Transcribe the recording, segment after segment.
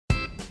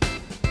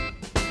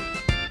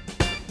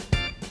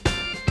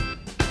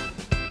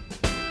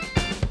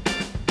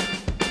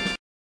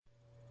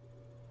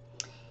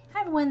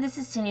everyone, this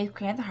is Cindy with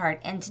Creating the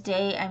Heart, and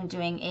today I'm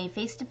doing a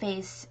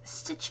face-to-face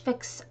Stitch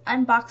Fix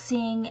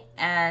unboxing,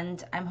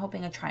 and I'm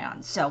hoping a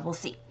try-on, so we'll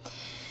see.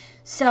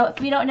 So if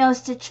you don't know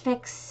Stitch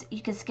Fix,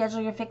 you can schedule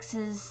your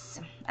fixes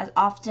as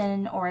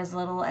often or as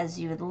little as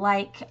you would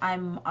like.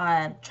 I'm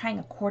trying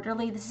a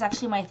quarterly. This is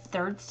actually my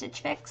third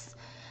Stitch Fix.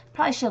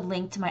 Probably should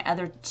link to my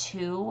other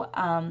two.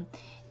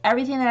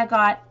 Everything that I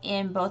got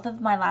in both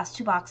of my last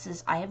two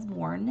boxes I have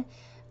worn.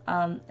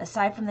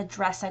 Aside from the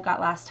dress I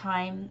got last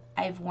time,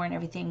 I've worn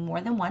everything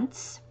more than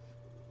once.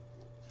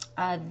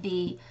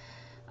 The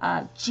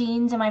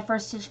jeans in my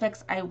first Stitch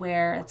Fix I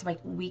wear, it's like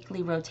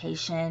weekly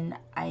rotation.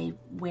 I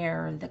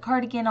wear the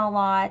cardigan a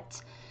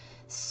lot.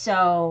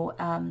 So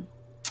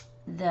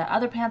the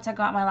other pants I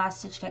got in my last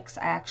Stitch Fix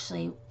I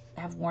actually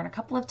have worn a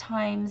couple of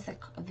times.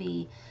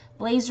 The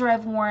blazer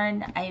I've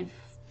worn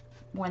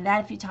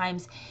that a few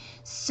times.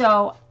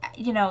 So,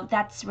 you know,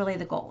 that's really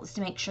the goal, is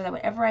to make sure that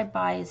whatever I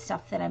buy is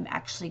stuff that I'm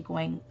actually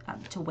going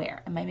to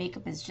wear. And my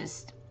makeup is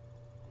just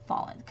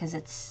fallen because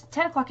it's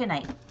 10 o'clock at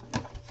night.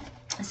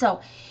 So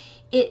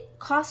it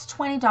costs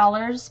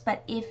 $20,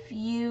 but if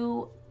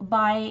you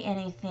buy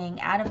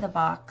anything out of the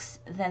box,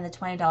 then the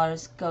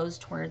 $20 goes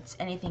towards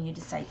anything you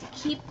decide to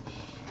keep.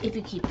 If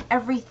you keep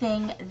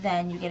everything,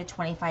 then you get a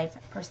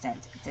 25%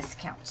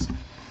 discount.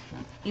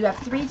 You have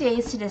 3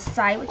 days to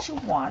decide what you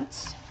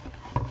want.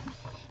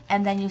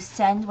 And then you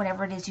send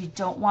whatever it is you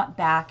don't want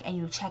back, and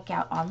you check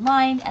out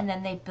online, and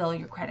then they bill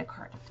your credit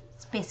card.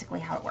 It's basically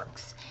how it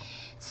works.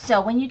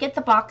 So when you get the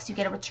box, you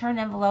get a return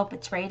envelope.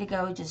 It's ready to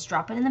go. Just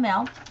drop it in the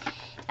mail.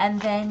 And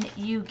then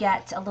you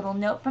get a little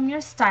note from your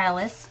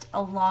stylist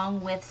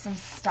along with some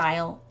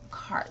style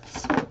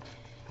cards.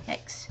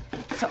 Thanks.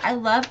 So I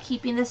love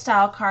keeping the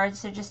style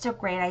cards. They're just a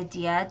great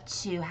idea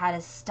to how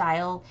to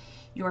style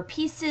your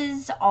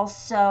pieces.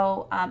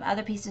 Also,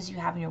 other pieces you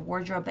have in your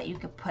wardrobe that you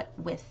could put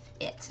with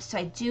it. So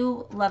I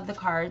do love the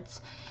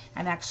cards.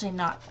 I'm actually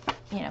not,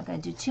 going to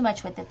do too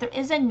much with it. There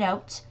is a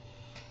note.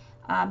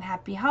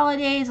 Happy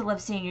holidays. I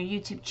love seeing your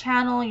YouTube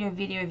channel, your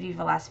video review of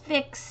the last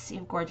fix,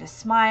 your gorgeous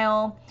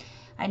smile.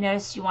 I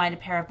noticed you wanted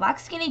a pair of black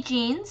skinny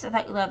jeans. I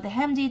thought you loved the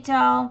hem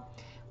detail.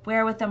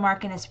 Wear with the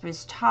mark and a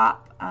spruce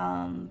top.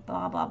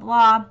 Blah, blah,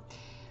 blah.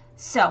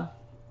 So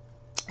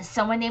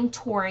someone named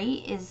Tori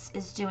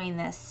is doing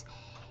this.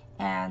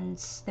 And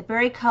the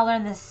berry color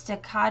and the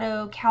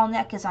staccato cowl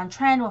neck is on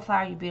trend. Will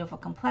flower your beautiful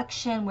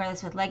complexion. Wear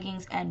this with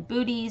leggings and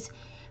booties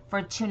for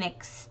a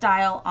tunic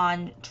style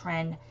on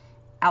trend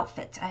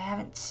outfit. I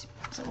haven't,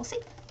 so we'll see.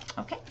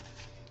 Okay.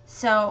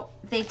 So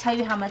they tell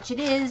you how much it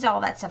is.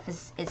 All that stuff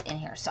is in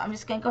here. So I'm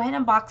just going to go ahead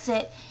and unbox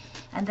it.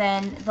 And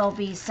then there'll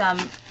be some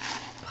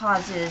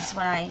pauses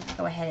when I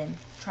go ahead and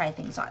try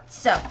things on.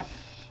 So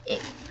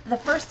the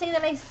first thing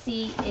that I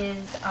see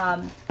is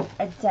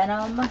a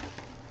denim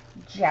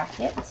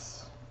jacket.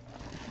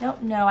 I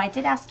don't know. I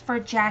did ask for a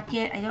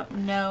jacket. I don't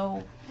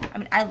know. I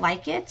mean, I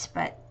like it,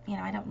 but,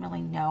 I don't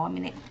really know. I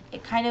mean,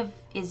 it kind of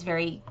is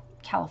very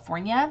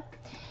California.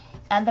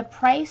 And the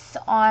price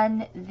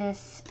on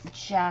this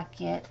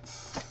jacket,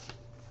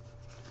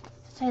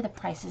 I'll tell you the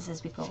prices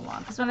as we go along.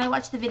 Because when I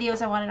watch the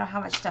videos, I want to know how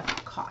much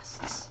stuff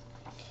costs.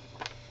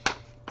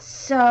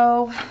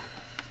 So,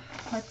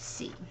 let's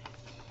see.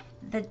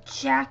 The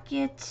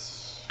jacket,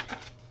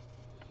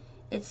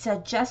 it's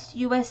a Just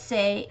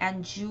USA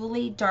and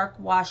Julie dark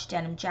wash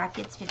denim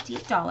jacket. It's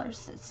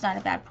 $58. It's not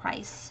a bad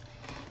price.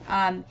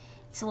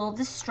 It's a little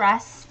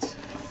distressed,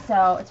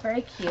 so it's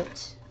very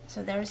cute.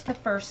 So there's the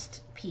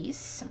first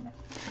piece. I'm going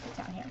to put it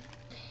down here.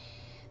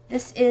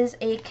 This is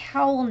a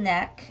cowl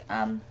neck,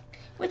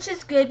 which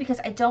is good because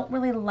I don't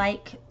really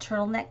like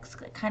turtlenecks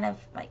that kind of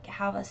like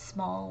have a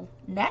small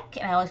neck,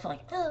 and I always feel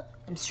like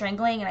I'm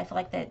strangling, and I feel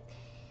like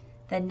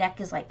the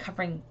neck is like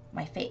covering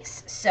my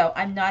face. So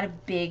I'm not a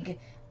big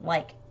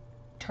like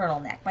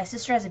turtleneck. My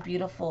sister has a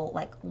beautiful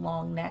like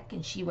long neck,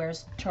 and she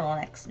wears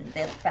turtlenecks, and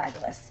they look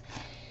fabulous.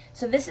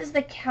 So this is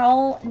the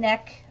cowl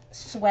neck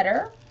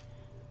sweater.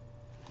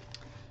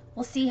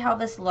 We'll see how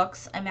this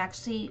looks. I'm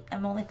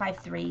only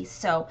 5'3",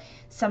 so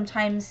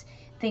sometimes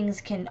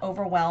things can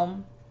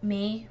overwhelm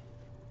me,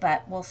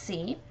 but we'll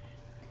see.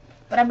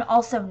 But I'm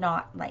also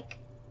not like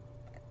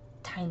a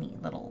tiny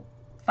little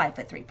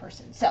 5'3"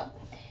 person. So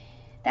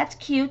that's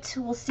cute.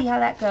 We'll see how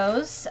that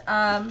goes.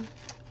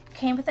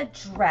 Came with a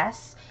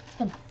dress. It's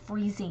been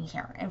freezing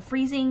here, and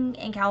freezing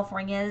in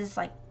California is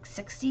like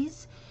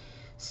 60s,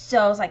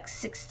 so it's like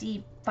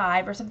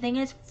 65 or something,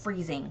 and it's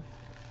freezing.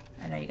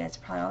 I know you guys are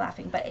probably all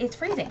laughing, but it's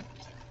freezing.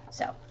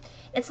 So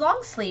it's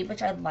long sleeve,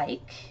 which I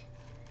like.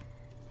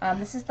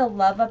 This is the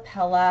Love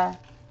Apella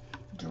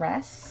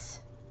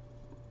dress,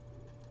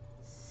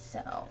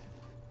 so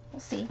we'll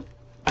see.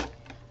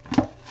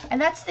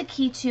 And that's the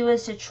key too,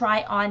 is to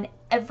try on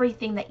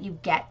everything that you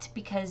get,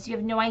 because you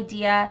have no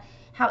idea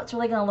how it's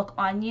really going to look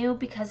on you,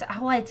 because the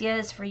whole idea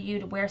is for you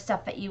to wear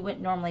stuff that you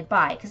wouldn't normally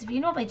buy, because if you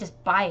normally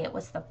just buy it,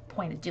 what's the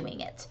point of doing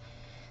it?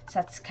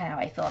 So that's kind of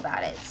how I feel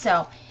about it.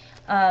 So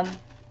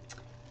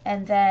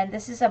and then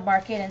this is a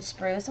market and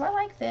spruce. So I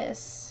like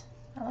this.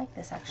 I like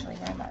this actually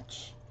very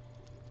much.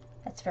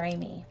 That's very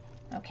me.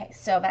 Okay,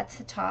 so that's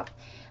the top.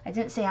 I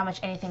didn't say how much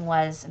anything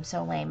was. I'm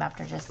so lame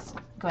after just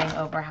going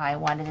over how I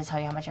wanted to tell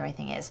you how much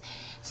everything is.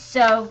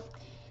 So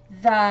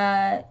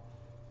the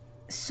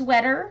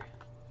sweater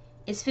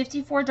is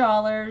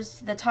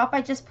 $54. The top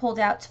I just pulled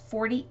out is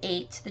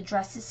 $48. The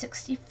dress is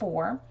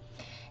 $64.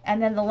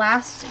 And then the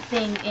last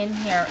thing in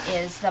here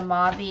is the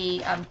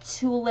Mauve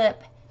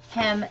tulip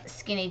hem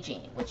skinny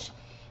jean, which,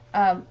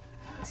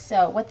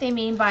 so what they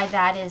mean by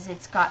that is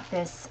it's got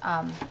this,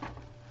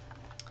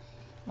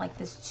 like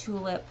this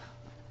tulip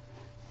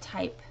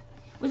type,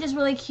 which is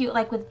really cute,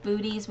 like with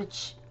booties,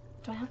 which,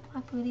 do I have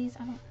black booties?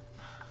 I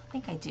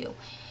think I do.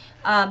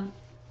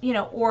 You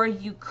know, or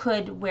you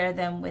could wear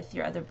them with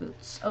your other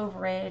boots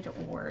over it,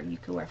 or you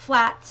could wear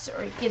flats,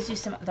 or it gives you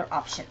some other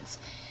options.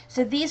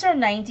 So these are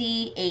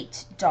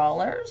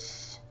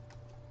 $98.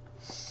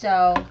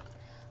 So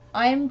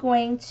I'm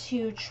going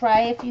to try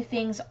a few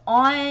things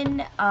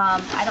on.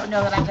 I don't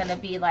know that I'm going to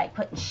be like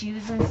putting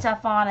shoes and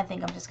stuff on. I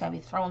think I'm just going to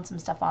be throwing some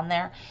stuff on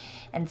there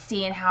and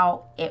seeing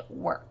how it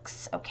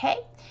works. Okay,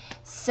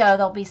 so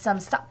there'll be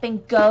some stop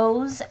and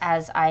goes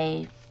as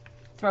I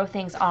throw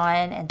things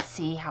on and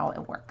see how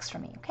it works for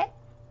me. Okay,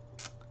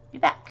 be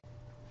back.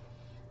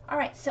 All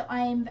right, so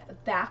I'm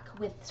back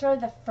with sort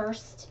of the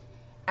first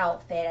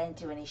outfit. I didn't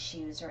do any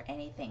shoes or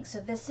anything. So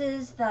this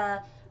is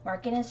the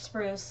Market and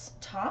Spruce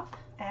top.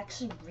 I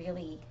actually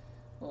really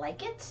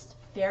like it.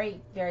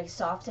 Very, very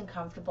soft and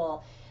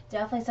comfortable.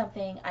 Definitely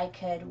something I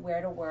could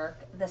wear to work.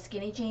 The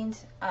skinny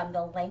jeans,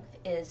 the length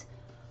is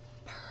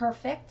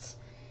perfect.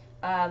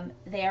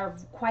 They are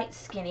quite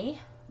skinny,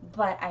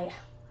 but I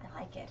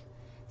like it.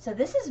 So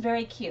this is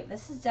very cute.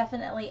 This is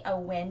definitely a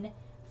win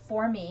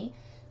for me.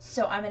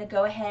 So I'm going to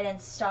go ahead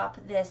and stop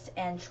this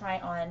and try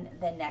on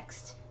the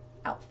next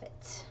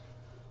outfit.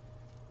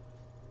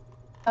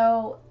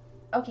 Oh,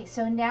 okay,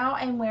 so now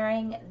I'm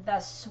wearing the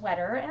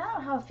sweater, and I don't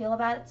know how I feel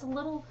about it. It's a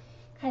little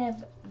kind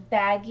of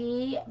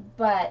baggy,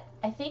 but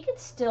I think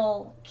it's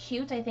still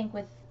cute. I think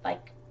with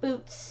like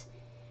boots,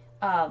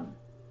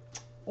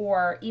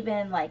 or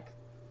even like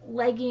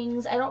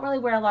leggings. I don't really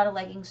wear a lot of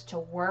leggings to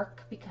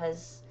work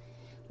because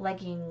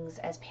leggings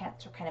as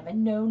pants are kind of a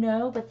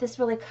no-no, but this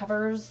really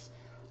covers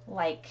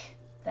like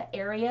the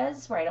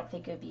areas where I don't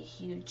think it would be a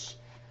huge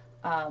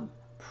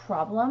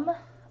problem.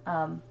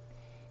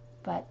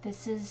 But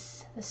this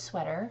is the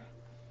sweater,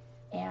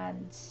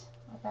 and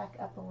I'll back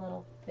up a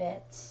little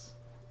bit,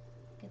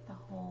 get the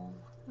whole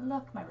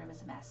look. My room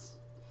is a mess.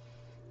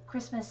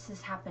 Christmas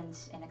has happened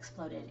and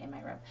exploded in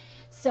my room.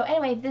 So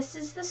anyway, this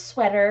is the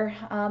sweater.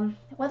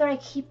 Whether I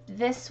keep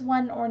this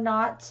one or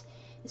not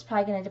is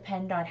probably going to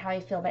depend on how I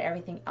feel about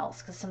everything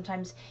else, because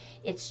sometimes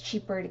it's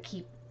cheaper to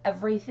keep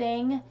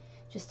everything,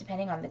 just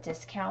depending on the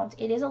discount.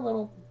 It is a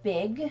little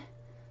big,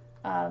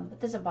 but it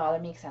doesn't bother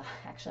me because I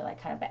actually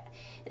like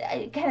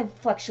I kind of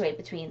fluctuate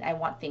between I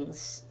want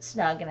things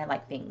snug and I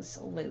like things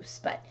loose,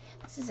 but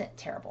this isn't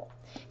terrible.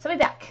 So I'll be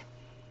back.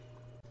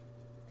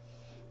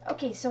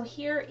 Okay, so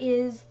here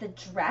is the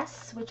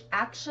dress, which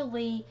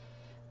actually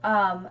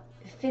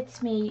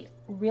fits me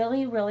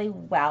really, really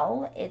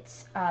well.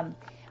 It's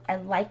I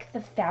like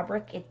the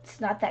fabric.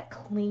 It's not that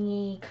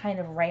clingy kind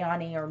of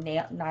rayon-y or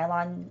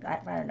nylon, I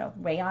don't know,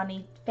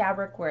 rayon-y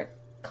fabric where it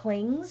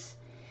clings.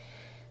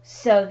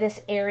 So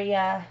this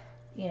area,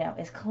 you know,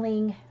 is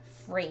cling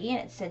free, and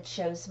it said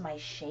shows my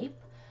shape.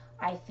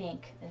 I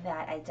think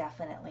that I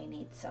definitely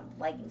need some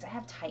leggings. I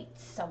have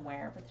tights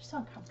somewhere, but they're so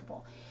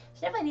uncomfortable.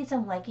 So definitely need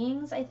some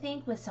leggings, I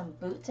think, with some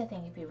boots. I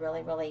think it'd be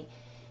really, really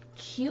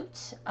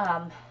cute.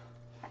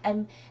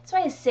 And that's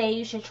why I say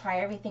you should try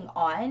everything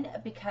on,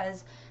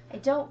 because I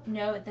don't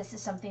know if this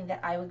is something that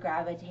I would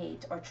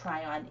gravitate or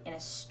try on in a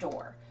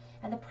store.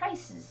 And the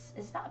price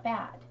is not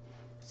bad.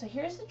 So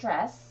here's the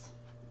dress,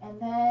 and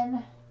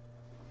then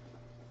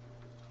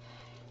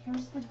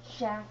here's the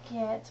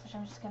jacket, which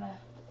I'm just gonna,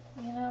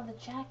 you know, the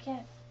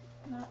jacket,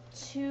 I'm not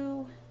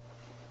too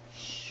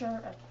sure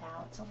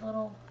about. It's a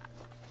little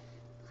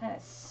kind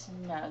of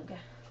snug.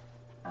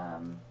 I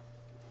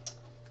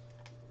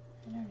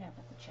don't know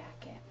about the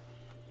jacket.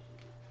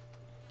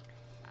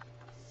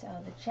 So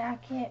the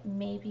jacket,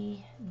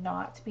 maybe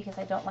not, because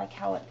I don't like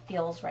how it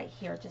feels right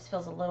here. It just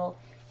feels a little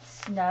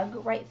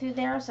snug right through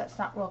there, so it's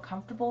not real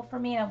comfortable for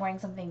me. I'm wearing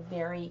something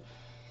very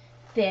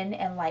thin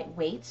and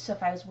lightweight, so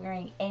if I was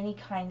wearing any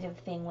kind of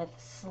thing with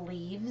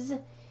sleeves,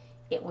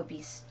 it would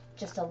be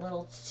just a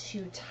little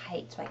too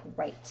tight, like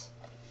right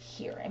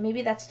here. And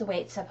maybe that's the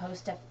way it's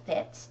supposed to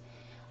fit,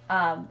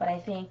 but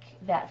I think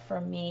that for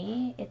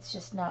me, it's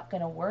just not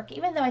going to work,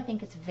 even though I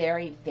think it's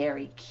very,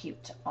 very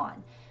cute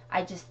on.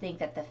 I just think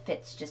that the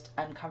fit's just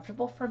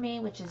uncomfortable for me,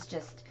 which is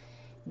just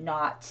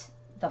not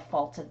the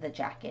fault of the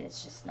jacket.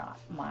 It's just not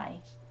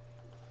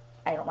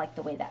I don't like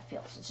the way that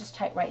feels. It's just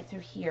tight right through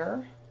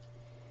here.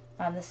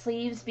 The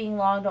sleeves being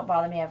long don't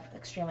bother me. I have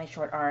extremely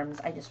short arms.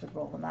 I just would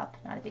roll them up.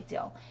 Not a big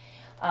deal.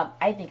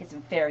 I think it's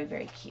very,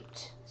 very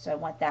cute. So I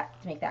want that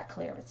to make that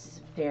clear. It's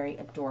this very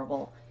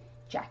adorable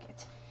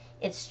jacket.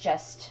 It's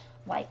just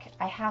like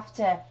I have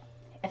to,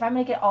 if I'm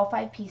going to get all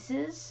 5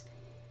 pieces,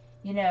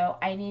 you know,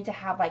 I need to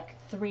have like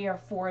 3 or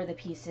 4 of the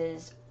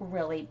pieces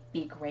really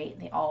be great.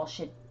 They all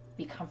should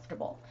be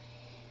comfortable.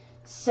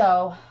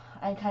 So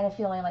I'm kind of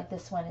feeling like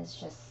this one is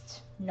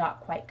just not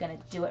quite going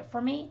to do it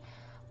for me,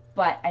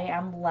 but I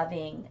am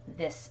loving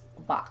this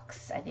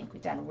box. I think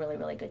we've done a really,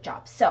 really good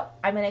job. So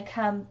I'm going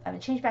to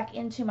change back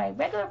into my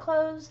regular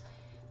clothes.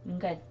 I'm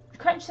going to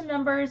crunch some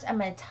numbers. I'm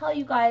going to tell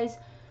you guys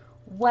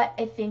what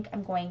I think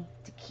I'm going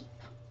to keep.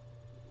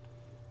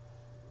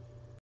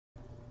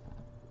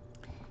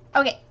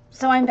 Okay,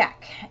 so I'm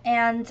back,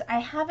 and I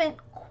haven't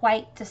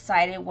quite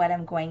decided what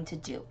I'm going to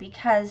do,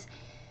 because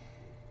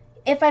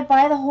if I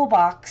buy the whole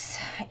box,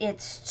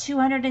 it's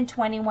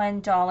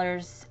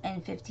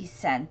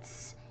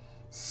 $221.50.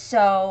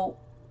 So,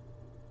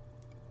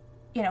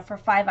 you know, for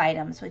 5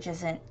 items, which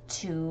isn't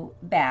too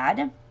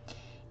bad.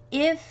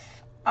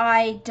 If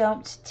I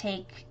don't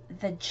take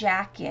the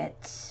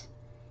jacket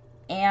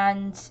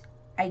and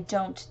I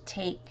don't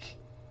take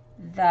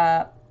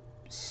the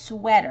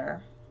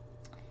sweater,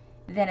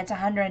 then it's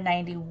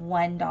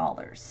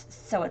 $191.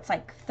 So it's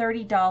like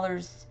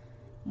 $30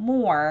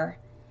 more.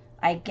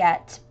 I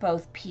get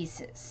both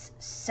pieces.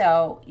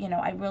 So, you know,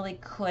 I really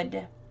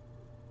could,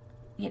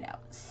 you know,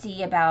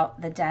 see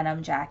about the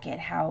denim jacket,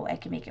 how I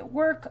could make it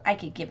work. I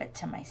could give it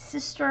to my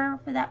sister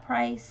for that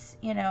price,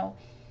 you know.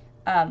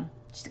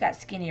 She's got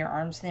skinnier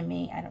arms than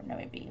me. I don't know,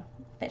 maybe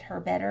fit her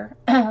better.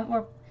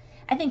 Or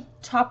I think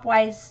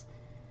top-wise,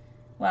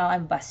 well,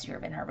 I'm bustier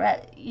than her,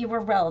 but you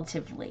were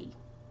relatively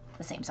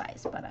the same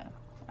size, but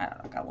I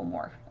don't know, got a little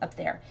more up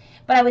there.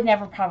 But I would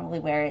never probably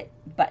wear it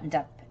buttoned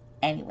up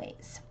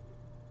anyways.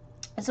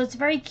 So it's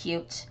very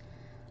cute.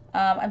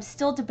 I'm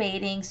still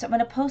debating, so I'm going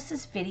to post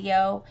this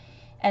video,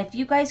 and if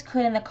you guys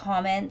could in the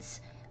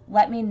comments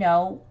let me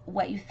know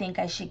what you think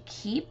I should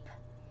keep,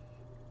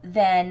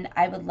 then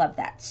I would love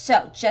that.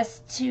 So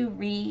just to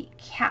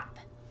recap,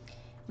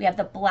 we have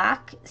the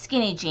black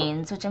skinny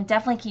jeans, which I'm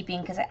definitely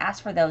keeping because I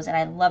asked for those and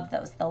I love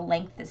those. The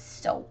length is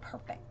so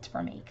perfect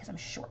for me because I'm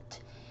short.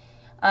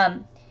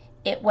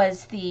 It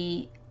was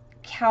the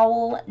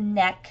cowl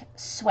neck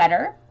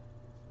sweater,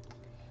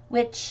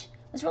 which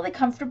was really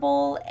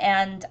comfortable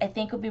and I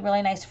think would be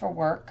really nice for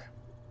work,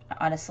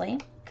 honestly,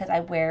 because I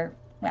wear,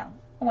 well,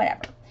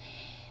 whatever.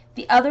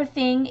 The other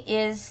thing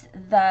is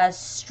the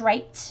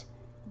striped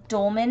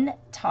dolman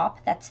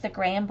top. That's the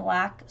gray and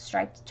black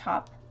striped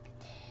top.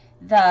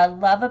 The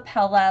Love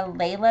Apella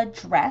Layla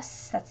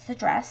dress. That's the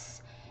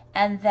dress.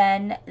 And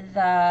then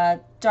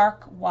the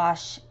dark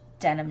wash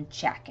denim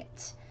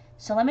jacket.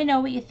 So let me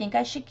know what you think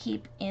I should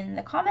keep in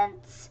the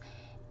comments.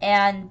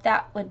 And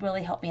that would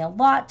really help me a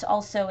lot.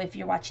 Also, if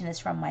you're watching this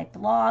from my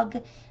blog,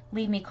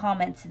 leave me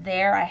comments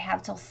there. I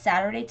have till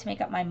Saturday to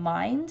make up my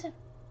mind.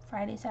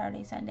 Friday,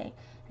 Saturday, Sunday.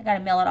 I got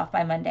to mail it off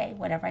by Monday,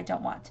 whatever I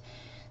don't want.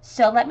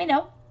 So let me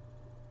know.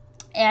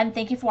 And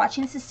thank you for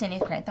watching. This is Cindy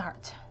with Create the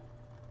Heart.